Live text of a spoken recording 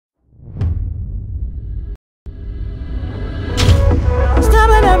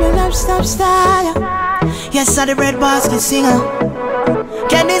stop, style. Yes, I'm the red basket singer.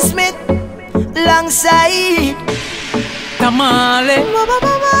 Kenny Smith, alongside Tamale.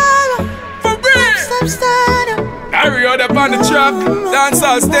 Stop, style. Hurry up on the track,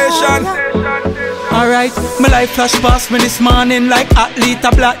 dancehall station. Alright, my life flash past me this morning like athlete,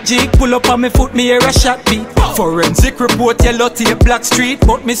 a black jig. Pull up on me foot, me hear a shot beat. Forensic report, yellow tape, black street.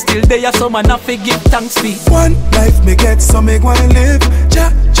 But me still there, so man, I forgive thanks feet. One life me get, so me go and live.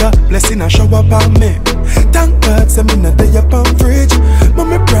 Ja, ja, blessing a show up on me. Thank God, say me not there up on fridge. But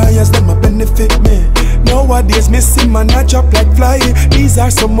my prayers, them a benefit me. Nowadays, me see man a drop like fly. These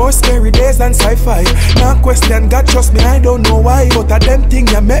are some more scary days than sci-fi. Now question God, trust me, I don't know why. But a them thing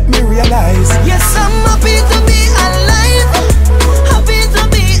you make me realize. Yes, I'm happy to be alive. Happy to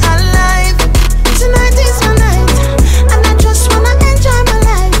be alive. Tonight is my night, and I just wanna enjoy my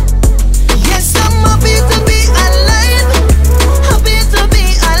life. Yes, I'm happy to be alive. Happy to be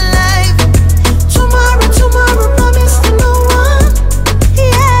alive. Tomorrow, promise to no one.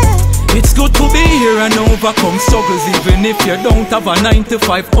 Yeah. It's good to be here and overcome struggles, even if you don't have a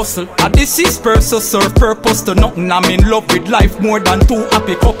 9-to-5 hustle. A deceased person serve purpose to nothing. I'm in love with life more than two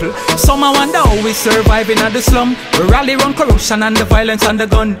happy couple. Some I wonder how we surviving at the slum. We rally around corruption and the violence and the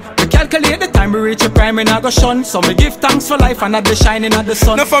gun. We calculate the time we reach a prime in a shun. So me give thanks for life and at the shining at the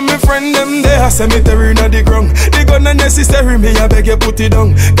sun. Now for me friend them there, cemetery in the ground. The gun unnecessary, me I beg you put it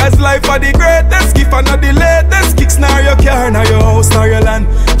down. Cause life are the greatest gift and not the latest. Kicks nor your car, nor your house, nor your land.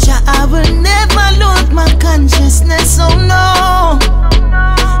 I will never lose my consciousness, oh no.